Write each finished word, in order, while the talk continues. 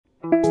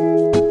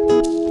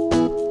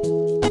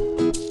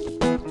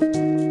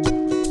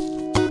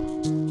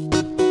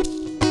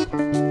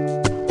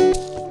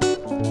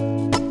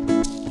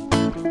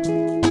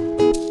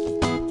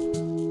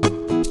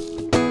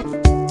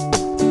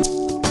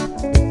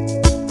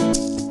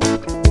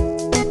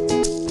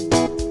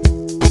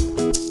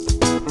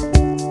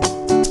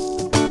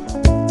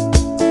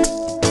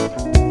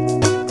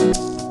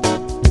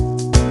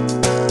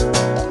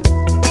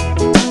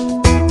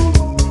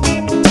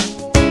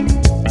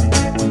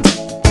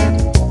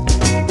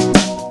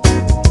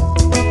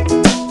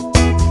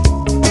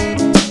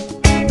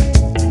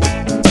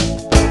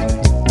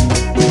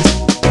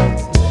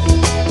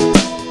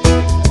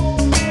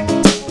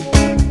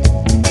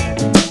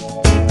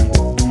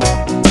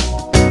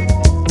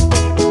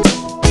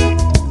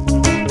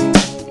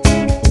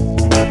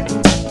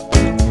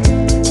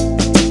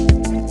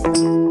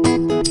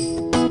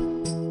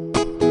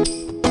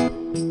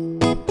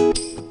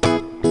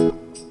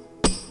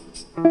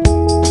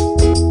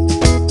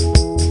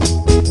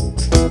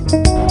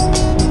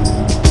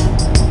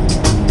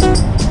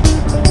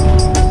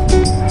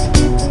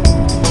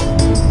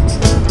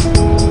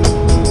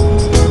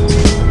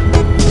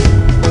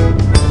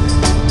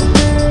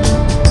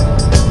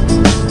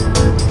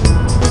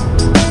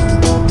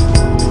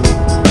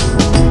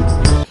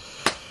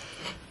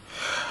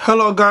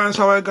Hello guys,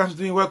 how are you guys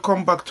doing?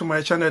 Welcome back to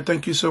my channel.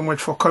 Thank you so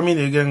much for coming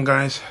again,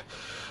 guys.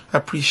 I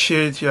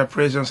appreciate your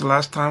presence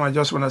last time. I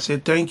just want to say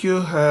thank you.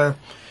 I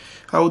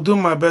will do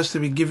my best to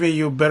be giving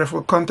you better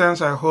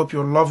content. I hope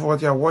you love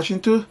what you're watching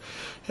too.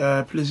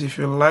 Please, if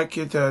you like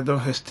it, don't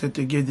hesitate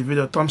to give the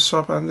video a thumbs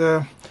up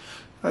and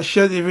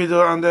share the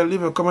video and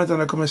leave a comment in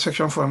the comment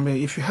section for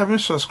me. If you haven't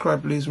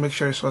subscribed, please make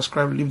sure you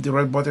subscribe. Leave the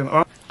red button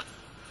on.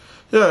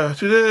 Yeah,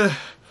 today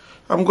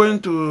I'm going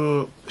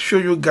to show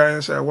you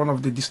guys one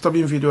of the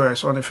disturbing videos I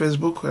saw on the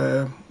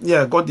Facebook.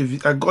 Yeah, I got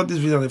this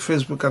video on the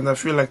Facebook and I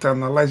feel like to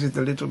analyze it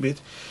a little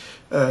bit.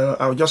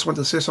 I just want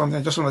to say something.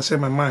 I just want to say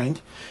my mind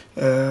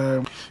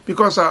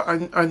because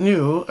I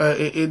knew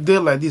a day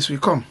like this will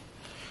come.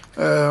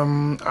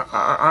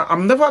 I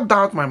never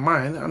doubt my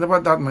mind. I never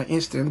doubt my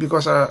instinct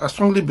because I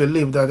strongly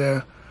believe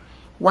that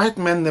white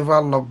men never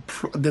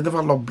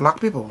love black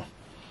people.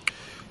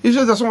 It's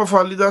just that some of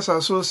our leaders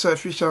are so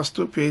selfish and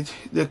stupid.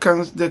 They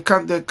can't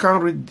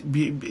read,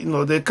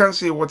 they can't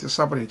see what is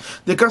happening.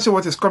 They can't see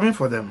what is coming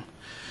for them.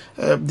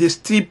 They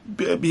still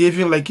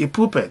behaving like a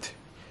puppet.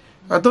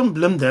 I don't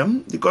blame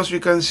them because you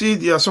can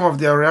see some of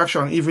their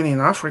reaction even in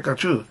Africa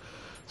too.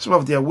 Some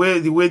of the way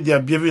they are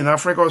behaving in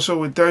Africa also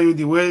will tell you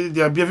the way they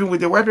are behaving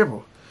with the white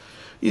people.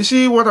 You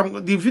see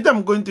the video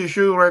I'm going to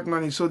show you right now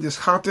is so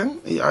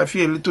disheartening. I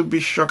feel a little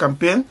bit shock and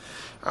pain.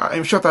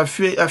 In short, I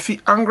feel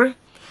angry.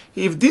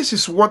 If this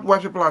is what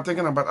white people are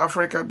thinking about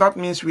Africa, that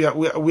means we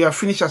are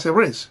finished as a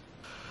race.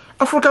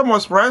 Africa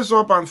must rise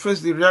up and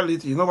face the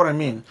reality. You know what I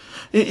mean?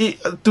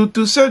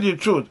 To say the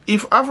truth,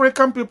 if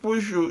African people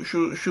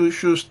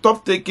should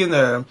stop taking,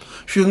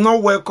 should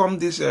not welcome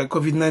this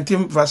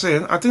COVID-19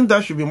 vaccine, I think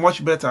that should be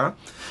much better.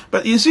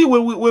 But you see,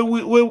 when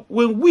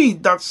we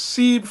that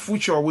see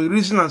future, we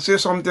reason and say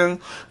something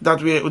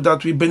that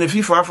we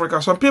benefit for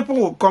Africa, some people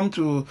will come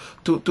to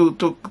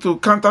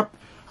counter.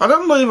 I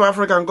don't know if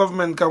African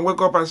government can wake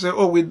up and say,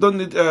 oh, we don't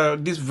need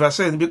this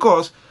vaccine,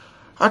 because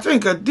I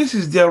think this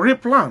is their real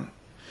plan.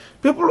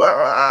 People,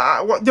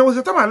 there was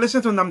a time I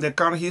listened to Nnamdi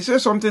Kanu. He said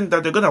something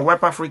that they're going to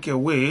wipe Africa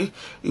away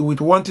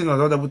with one thing or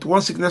the other, with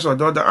one sickness or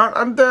the other.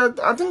 And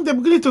I think they're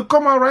beginning to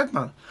come out right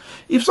now.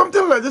 If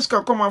something like this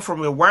can come out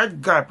from a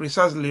white guy,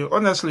 precisely,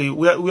 honestly,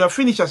 we are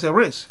finished as a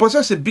race.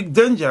 Possess a big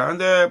danger,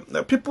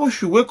 and people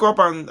should wake up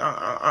and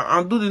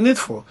do the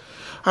needful.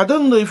 I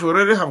don't know if we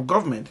already have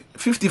government.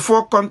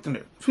 54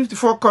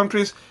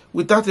 countries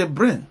without a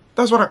brain.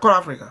 That's what I call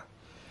Africa.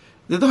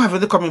 They don't have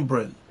any common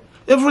brain.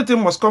 Everything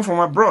must come from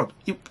abroad,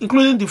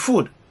 including the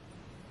food.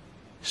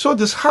 So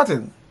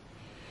disheartening.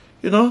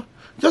 You know,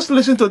 just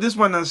listen to this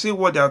one and see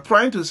what they are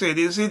trying to say.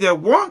 They say they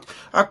want,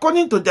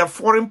 according to their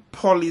foreign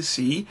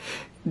policy,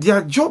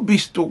 their job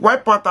is to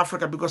wipe out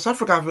Africa because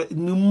Africa has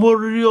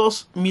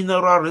numerous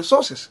mineral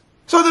resources.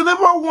 So they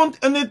never want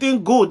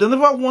anything good. They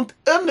never want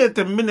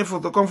anything meaningful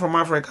to come from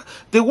Africa.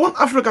 They want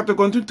Africa to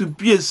continue to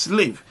be a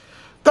slave.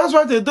 That's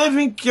why they don't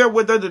even care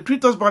whether they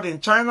treat us bad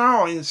in China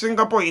or in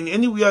Singapore, in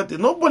anywhere.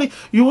 Nobody,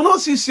 you will not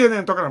see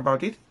CNN talking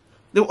about it.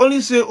 They will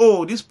only say,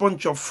 oh, this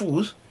bunch of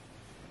fools.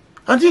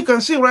 And you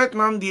can see right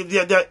now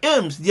their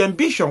aims, the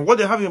ambition, what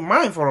they have in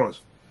mind for us.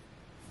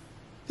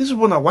 These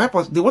people want to wipe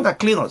us. They want to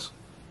clean us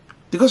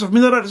because of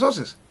mineral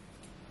resources.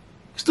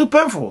 It's too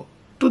painful,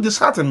 too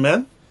disheartening,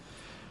 man.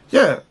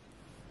 Yeah.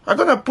 I'm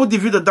gonna put the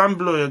video down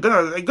below. You're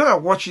gonna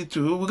watch it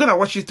too. We're gonna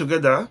watch it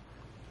together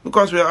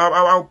because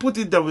I'll put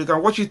it there. We can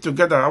watch it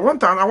together. I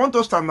want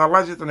us to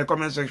analyze it in the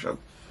comment section.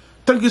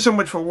 Thank you so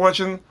much for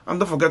watching, and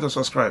don't forget to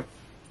subscribe.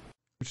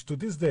 Which to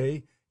this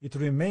day it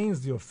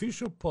remains the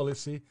official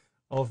policy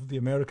of the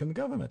American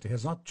government. It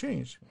has not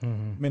changed.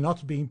 May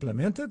not be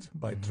implemented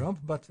by Trump,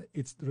 but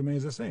it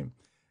remains the same.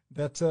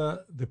 That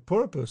the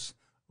purpose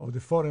of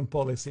the foreign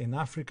policy in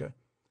Africa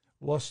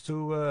was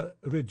to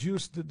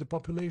reduce the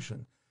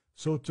population.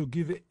 So to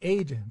give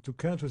aid to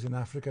countries in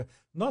Africa,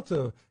 not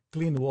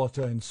clean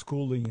water and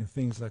schooling and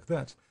things like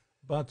that,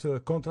 but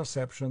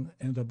contraception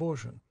and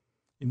abortion,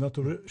 in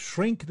order to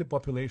shrink the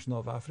population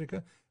of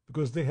Africa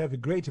because they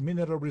have great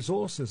mineral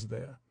resources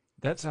there.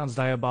 That sounds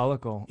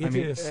diabolical. It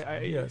is,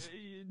 yes.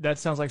 That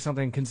sounds like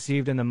something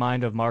conceived in the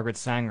mind of Margaret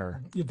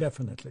Sanger. Yeah,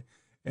 definitely.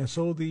 And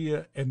so at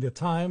the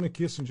time,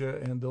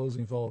 Kissinger and those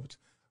involved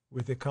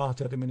with the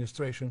Carter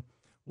administration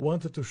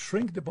wanted to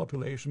shrink the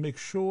population, make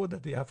sure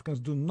that the Africans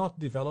do not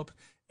develop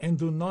and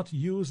do not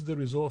use the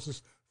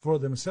resources for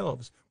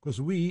themselves, because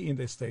we in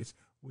the States,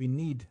 we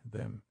need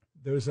them.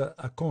 There is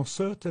a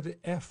concerted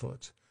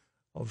effort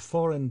of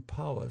foreign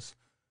powers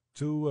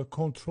to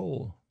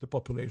control the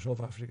population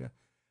of Africa.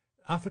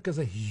 Africa is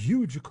a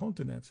huge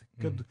continent,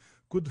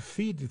 could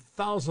feed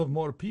thousands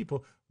more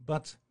people,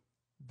 but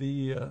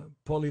the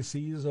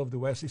policies of the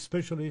West,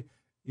 especially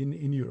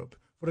in Europe.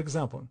 For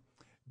example,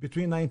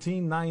 between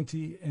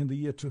 1990 and the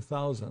year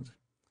 2000,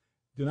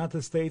 the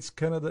United States,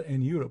 Canada,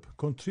 and Europe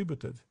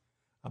contributed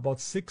about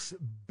 $6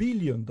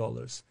 billion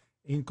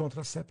in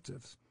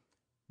contraceptives,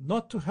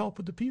 not to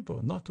help the people,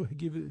 not to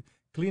give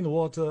clean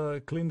water,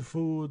 clean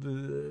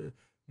food.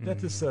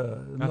 That is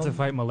not to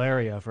fight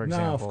malaria, for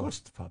example. Now, of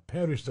course,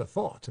 perish the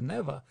thought,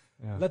 never.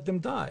 Let them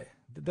die.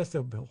 That's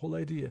the whole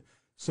idea.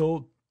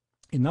 So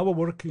in our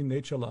work in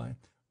HLI,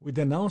 we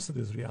denounced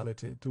this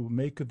reality to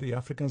make the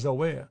Africans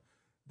aware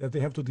that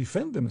they have to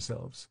defend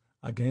themselves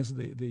against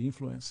the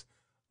influence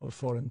of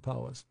foreign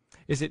powers.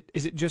 Is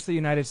it just the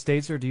United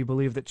States, or do you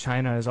believe that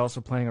China is also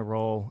playing a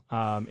role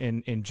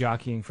in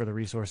jockeying for the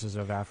resources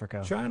of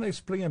Africa? China is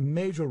playing a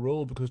major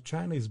role because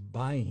China is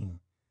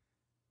buying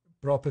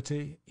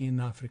property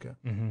in Africa.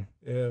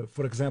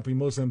 For example, in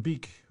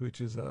Mozambique, which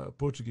is a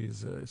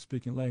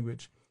Portuguese-speaking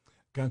language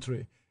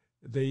country,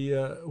 they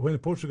when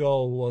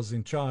Portugal was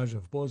in charge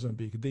of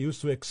Mozambique, they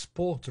used to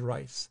export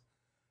rice.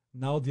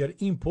 Now they are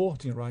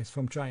importing rice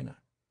from China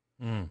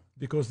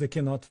because they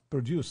cannot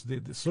produce.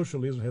 The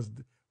socialism has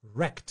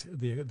wrecked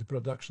the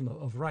production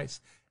of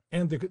rice.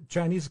 And the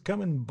Chinese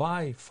come and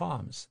buy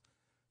farms.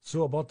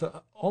 So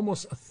about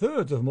almost a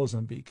third of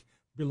Mozambique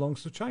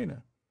belongs to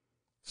China.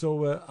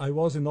 So I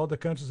was in other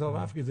countries of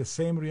Africa, the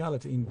same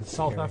reality. In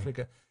South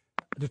Africa,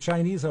 the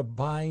Chinese are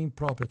buying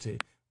property,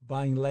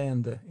 buying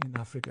land in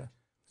Africa.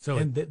 So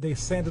and they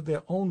send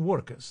their own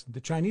workers, the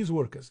Chinese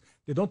workers.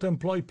 They don't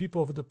employ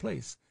people of the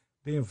place.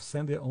 They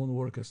send their own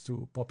workers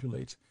to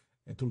populate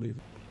and to live.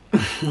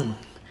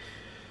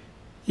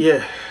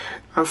 Yeah,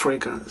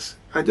 Africans.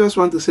 I just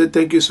want to say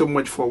thank you so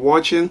much for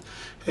watching.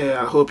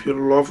 I hope you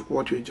love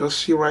what you just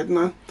see right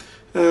now.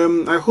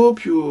 I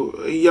hope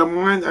your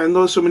mind, I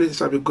know so many things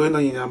have been going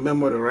on in your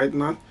memory right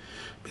now,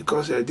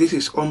 because this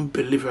is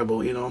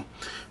unbelievable. You know,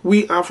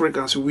 we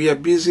Africans, we are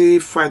busy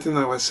fighting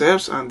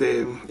ourselves and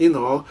you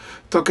know,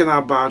 talking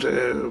about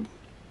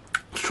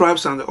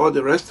tribes and all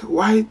the rest.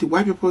 Why the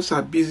white people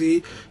are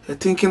busy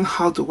thinking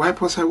how to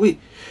wipe us away?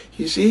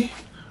 You see,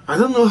 I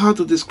don't know how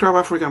to describe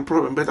African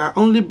problem, but I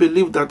only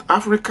believe that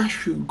Africa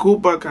should go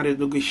back and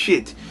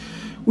negotiate.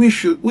 We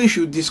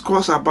should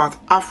discuss about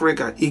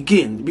Africa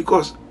again,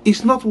 because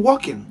it's not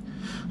working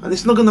and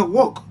it's not gonna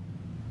work.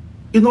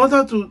 In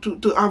order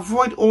to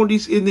avoid all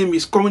these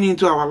enemies coming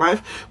into our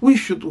life, we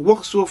should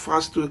work so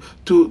fast to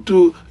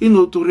you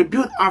know, to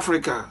rebuild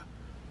Africa.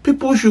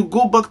 People should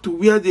go back to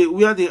where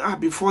they are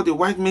before the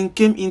white men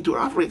came into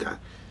Africa.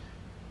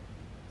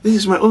 This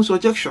is my own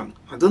suggestion.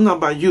 I don't know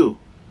about you.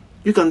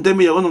 You can tell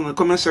me your own in the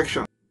comment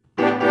section.